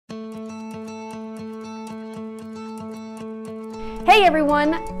Hey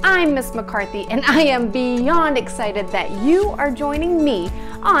everyone, I'm Miss McCarthy and I am beyond excited that you are joining me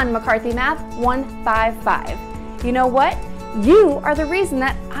on McCarthy Math 155. You know what? You are the reason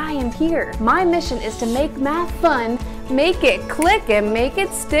that I am here. My mission is to make math fun, make it click, and make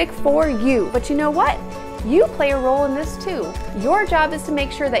it stick for you. But you know what? You play a role in this too. Your job is to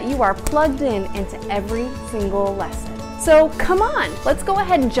make sure that you are plugged in into every single lesson. So come on, let's go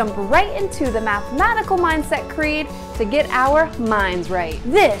ahead and jump right into the Mathematical Mindset Creed to get our minds right.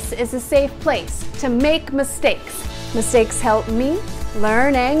 This is a safe place to make mistakes. Mistakes help me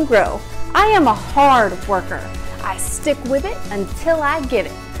learn and grow. I am a hard worker. I stick with it until I get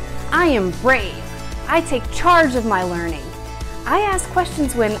it. I am brave. I take charge of my learning. I ask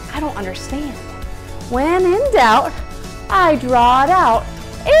questions when I don't understand. When in doubt, I draw it out,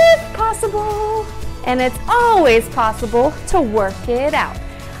 if possible. And it's always possible to work it out.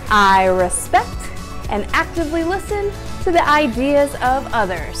 I respect and actively listen to the ideas of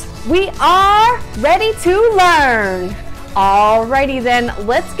others. We are ready to learn. Alrighty then,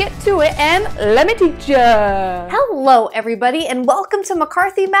 let's get to it and let me teach ya. Hello everybody and welcome to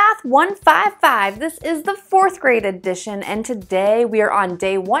McCarthy Math 155. This is the 4th grade edition and today we are on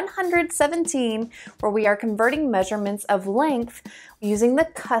day 117 where we are converting measurements of length using the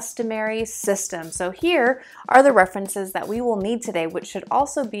customary system. So here are the references that we will need today, which should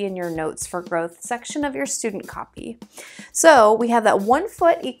also be in your notes for growth section of your student copy. So we have that 1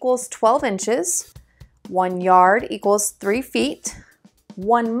 foot equals 12 inches. 1 yard equals 3 feet,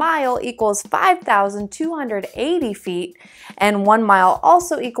 1 mile equals 5,280 feet, and 1 mile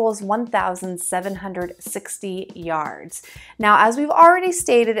also equals 1,760 yards. Now, as we've already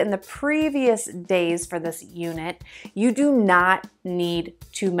stated in the previous days for this unit, you do not need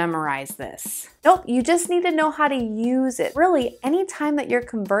to memorize this. Nope, you just need to know how to use it. Really, anytime that you're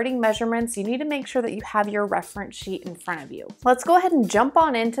converting measurements, you need to make sure that you have your reference sheet in front of you. Let's go ahead and jump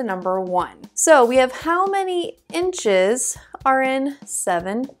on into number 1. So we have how many inches are in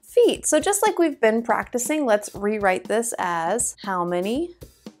 7 feet. So just like we've been practicing, let's rewrite this as how many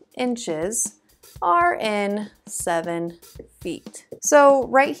inches are in 7 feet. So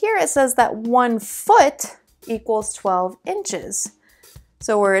right here it says that 1 foot equals 12 inches.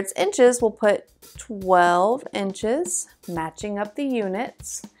 So where it's inches, we'll put 12 inches, matching up the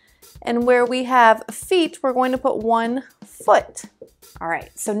units. And where we have feet, we're going to put 1 foot. All right,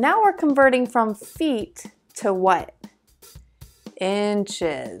 so now we're converting from feet to what?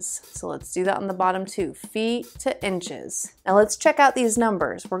 Inches. So let's do that on the bottom too, feet to inches. Now let's check out these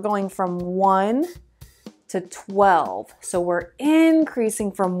numbers. We're going from 1 to 12. So we're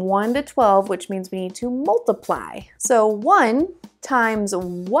increasing from 1 to 12, which means we need to multiply. So 1 times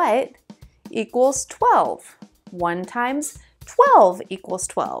what equals 12? 1 times 12 equals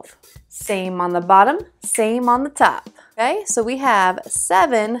 12. Same on the bottom, same on the top. Okay, so we have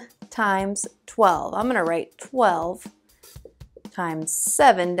 7 times 12. I'm gonna write 12 times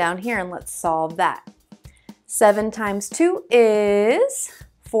 7 down here and let's solve that. 7 times 2 is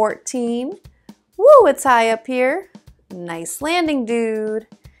 14. Woo, it's high up here. Nice landing, dude.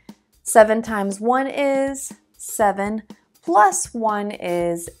 7 times 1 is 7, plus 1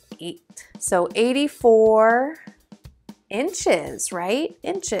 is 8. So 84 inches, right?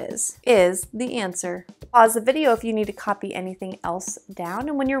 Inches is the answer. Pause the video if you need to copy anything else down,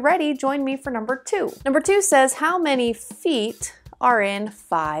 and when you're ready, join me for number 2. Number 2 says how many feet are in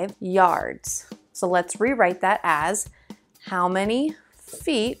 5 yards. So let's rewrite that as how many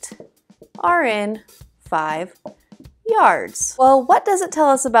feet are in 5 yards. Well, what does it tell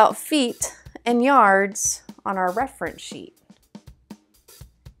us about feet and yards on our reference sheet?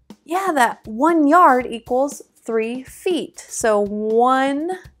 Yeah, that 1 yard equals 3 feet. So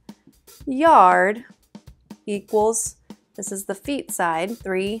 1 yard equals, this is the feet side,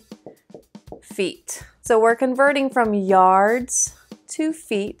 3 feet. So we're converting from yards to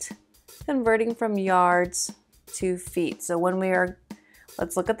feet, converting from yards to feet. So when we are,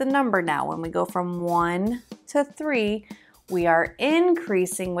 let's look at the number now. When we go from 1 to 3, we are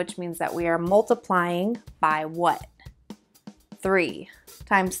increasing, which means that we are multiplying by what? 3.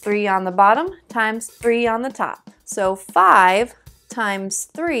 Times 3 on the bottom, times 3 on the top. So 5 times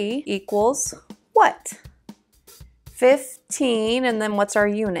 3 equals what? 15, and then what's our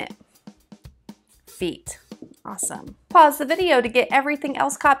unit? Feet. Awesome. Pause the video to get everything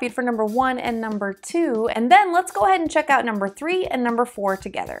else copied for number 1 and number 2, and then let's go ahead and check out number 3 and number 4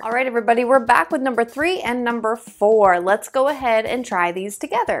 together. All right, everybody, we're back with number 3 and number 4. Let's go ahead and try these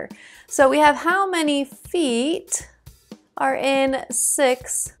together. So we have how many feet are in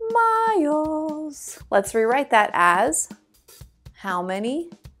 6 miles? Let's rewrite that as how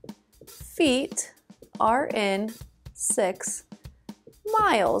many feet are in 6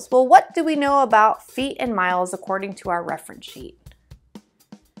 miles. Well, what do we know about feet and miles according to our reference sheet?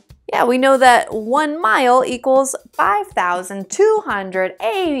 Yeah, we know that 1 mile equals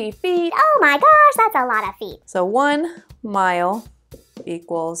 5,280 feet. Oh my gosh, that's a lot of feet. So 1 mile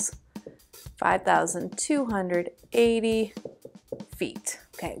equals 5,280 feet.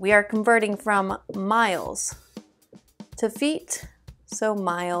 Okay, we are converting from miles to feet, so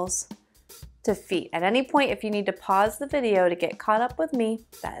miles to feet. At any point, if you need to pause the video to get caught up with me,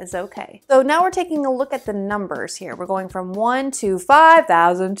 that is okay. So now we're taking a look at the numbers here. We're going from 1 to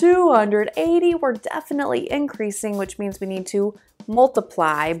 5,280. We're definitely increasing, which means we need to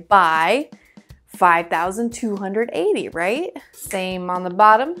multiply by 5,280, right? Same on the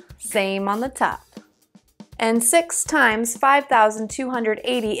bottom, same on the top. And 6 times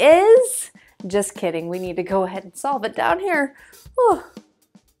 5,280 is, just kidding, we need to go ahead and solve it down here. Whew.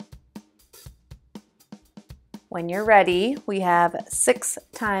 When you're ready, we have 6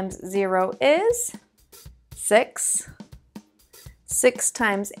 times 0 is 6. 6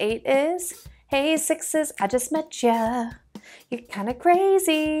 times 8 is, hey sixes, I just met ya. You're kind of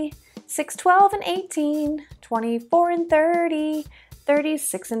crazy. 6, 12, and 18, 24 and 30,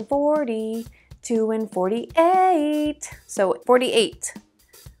 36 and 40, 2 and 48. So 48.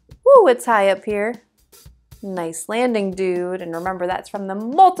 Woo, it's high up here. Nice landing, dude. And remember, that's from the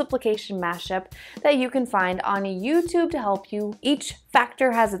multiplication mashup that you can find on YouTube to help you. Each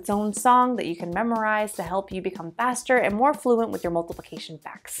factor has its own song that you can memorize to help you become faster and more fluent with your multiplication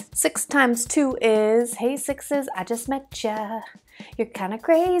facts. 6 times 2 is, hey sixes, I just met ya. You're kind of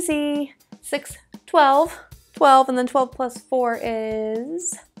crazy. 6, 12, 12, and then 12 plus 4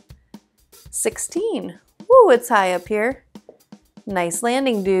 is 16. Woo, it's high up here. Nice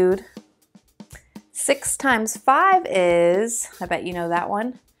landing, dude. 6 times 5 is, I bet you know that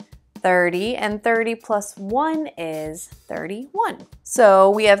one, 30, and 30 plus 1 is 31. So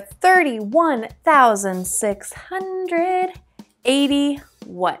we have 31,680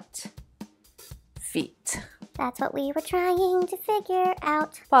 what? Feet. That's what we were trying to figure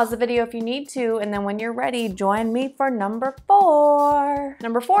out. Pause the video if you need to, and then when you're ready, join me for number 4.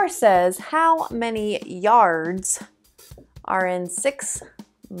 Number 4 says, how many yards are in 6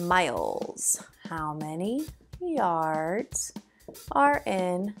 miles? How many yards are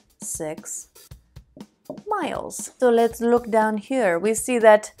in 6 miles? So let's look down here. We see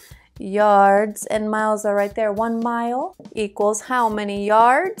that yards and miles are right there. 1 mile equals how many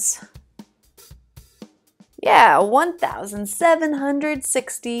yards? Yeah,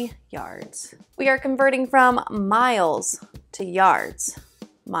 1,760 yards. We are converting from miles to yards.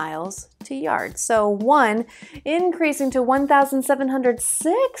 Miles to yards. So 1 increasing to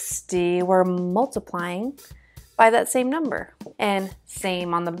 1,760, we're multiplying by that same number. And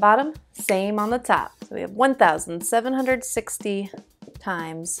same on the bottom, same on the top. So we have 1,760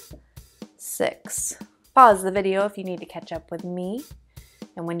 times 6. Pause the video if you need to catch up with me.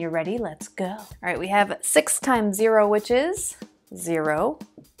 And when you're ready, let's go. All right, we have 6 times 0, which is 0.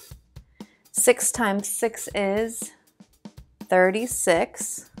 6 times 6 is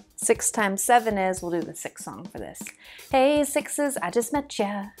 36. 6 times 7 is, we'll do the 6 song for this. Hey sixes, I just met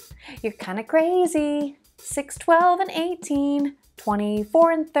ya. You're kind of crazy. 6, 12, and 18,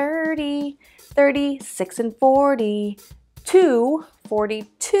 24 and 30, 36 and 40, 2,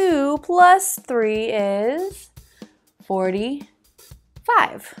 42 plus 3 is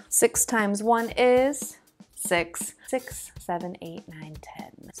 45. 6 times 1 is 6. 6, 7, 8, 9,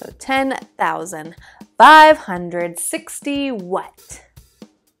 10. So 10,560 what?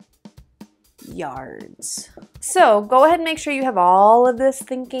 Yards. So go ahead and make sure you have all of this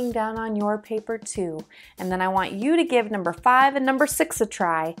thinking down on your paper too. And then I want you to give number 5 and number 6 a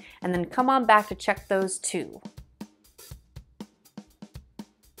try, and then come on back to check those too.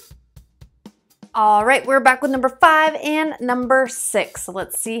 All right, we're back with number 5 and number 6. So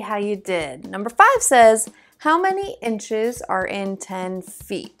let's see how you did. Number 5 says, how many inches are in 10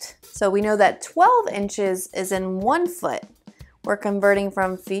 feet? So we know that 12 inches is in 1 foot. We're converting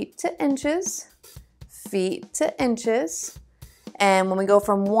from feet to inches, and when we go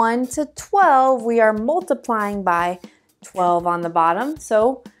from 1 to 12, we are multiplying by 12 on the bottom,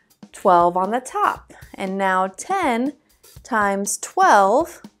 so 12 on the top. And now 10 times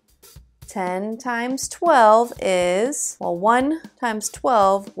 12, 10 times 12 is, well, 1 times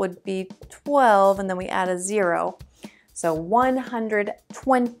 12 would be 12, and then we add a 0. So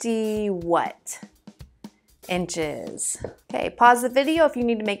 120 what? Inches. Okay, pause the video if you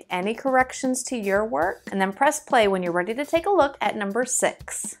need to make any corrections to your work, and then press play when you're ready to take a look at number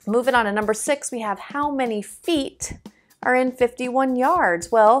 6. Moving on to number 6, we have how many feet are in 51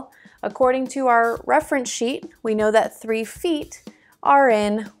 yards? Well, according to our reference sheet, we know that 3 feet are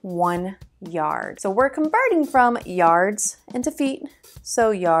in 1 yard. So we're converting from yards into feet,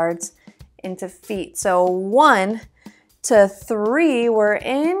 so yards into feet. So 1 to 3, we're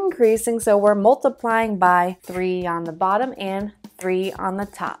increasing, so we're multiplying by 3 on the bottom and 3 on the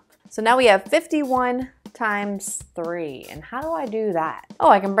top. So now we have 51 times 3. And how do I do that? Oh,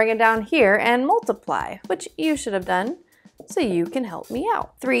 I can bring it down here and multiply, which you should have done, so you can help me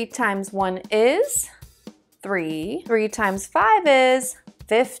out. 3 times 1 is 3. 3 times 5 is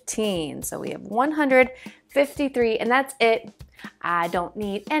 15. So we have 153, and that's it. I don't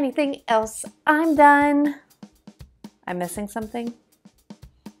need anything else. I'm done. I'm missing something?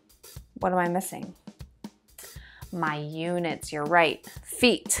 What am I missing? My units, you're right.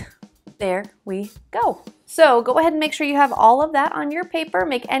 Feet. There we go. So go ahead and make sure you have all of that on your paper.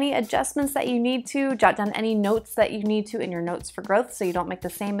 Make any adjustments that you need to. Jot down any notes that you need to in your notes for growth so you don't make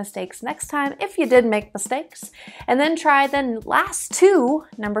the same mistakes next time if you did make mistakes. And then try the last 2,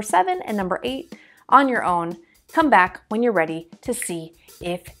 number 7 and number 8, on your own. Come back when you're ready to see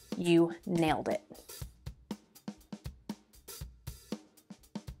if you nailed it.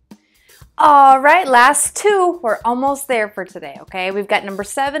 All right, last 2. We're almost there for today, okay? We've got number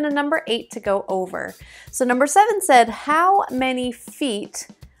 7 and number 8 to go over. So number 7 said, how many feet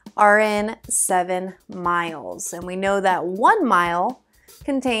are in 7 miles? And we know that 1 mile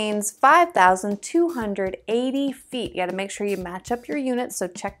contains 5,280 feet. You gotta make sure you match up your units, so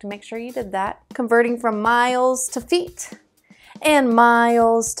check to make sure you did that. Converting from miles to feet and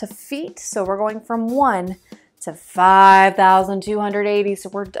miles to feet. So we're going from 1 to 5,280. So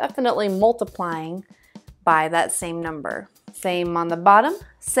we're definitely multiplying by that same number. Same on the bottom,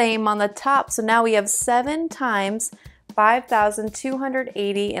 same on the top. So now we have 7 times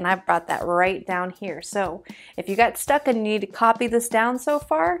 5,280, and I've brought that right down here. So if you got stuck and you need to copy this down so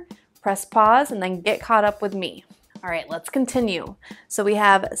far, press pause and then get caught up with me. All right, let's continue. So we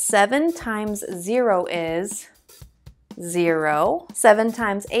have 7 times 0 is 0. 7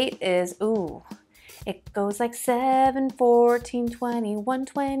 times 8 is, ooh, it goes like 7, 14, 20,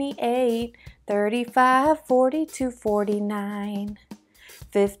 128, 35, 42, 49,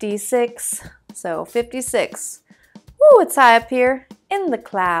 56. So 56. Woo, it's high up here in the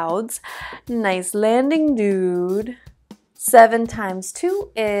clouds. Nice landing, dude. 7 times 2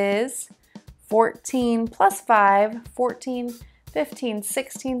 is 14 plus 5, 14, 15,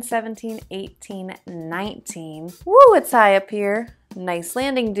 16, 17, 18, 19. Woo, it's high up here. Nice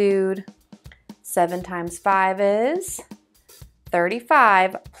landing, dude. 7 times 5 is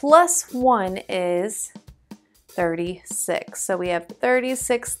 35, plus 1 is 36. So we have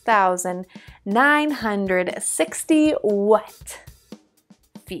 36,960 what?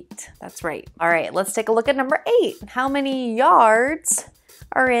 Feet. That's right. All right, let's take a look at number 8. How many yards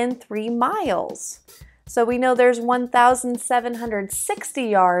are in 3 miles? So we know there's 1,760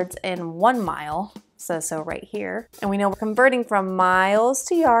 yards in 1 mile. So right here. And we know we're converting from miles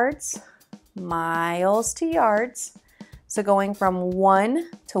to yards. Miles to yards. So going from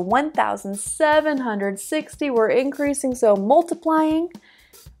 1 to 1,760, we're increasing, so multiplying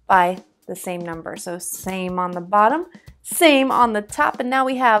by the same number. So same on the bottom, same on the top, and now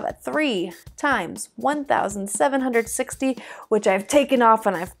we have 3 times 1,760, which I've taken off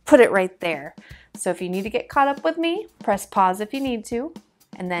and I've put it right there. So if you need to get caught up with me, press pause if you need to,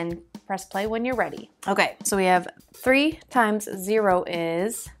 and then press play when you're ready. Okay, so we have 3 times 0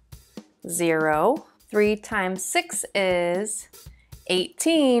 is 0. 3 times 6 is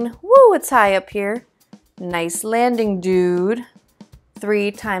 18. Woo, it's high up here. Nice landing, dude.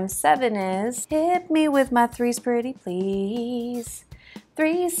 3 times 7 is, hit me with my 3s pretty please.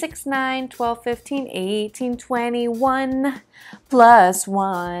 3, 6, 9, 12, 15, 18, 21. Plus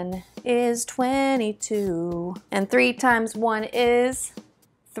 1 is 22. And 3 times 1 is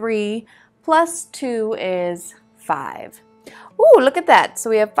 3. Plus 2 is 5. Ooh, look at that. So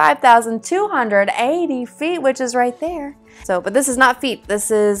we have 5,280 feet, which is right there. So, but this is not feet,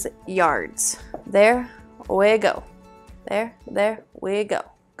 this is yards. There we go. There we go.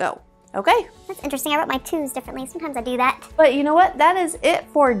 Go. Okay. That's interesting. I wrote my 2's differently. Sometimes I do that. But you know what? That is it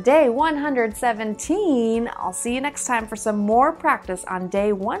for day 117. I'll see you next time for some more practice on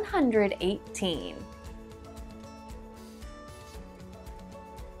day 118.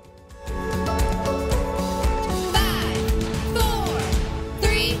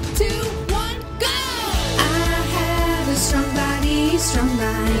 Strong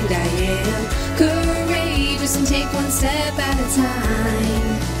mind, I am courageous and take one step at a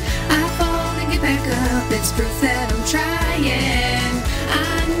time. I fall and get back up, it's proof that I'm trying.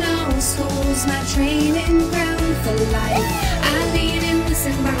 I know school's my training ground for life. I lead and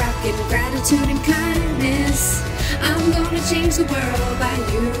listen by rocking gratitude and kindness. I'm gonna to change the world by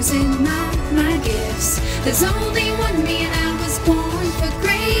using my gifts. There's only one me and I was born for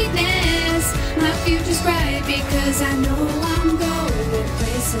greatness. My future's bright because I know I'm going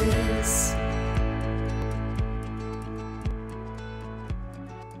places.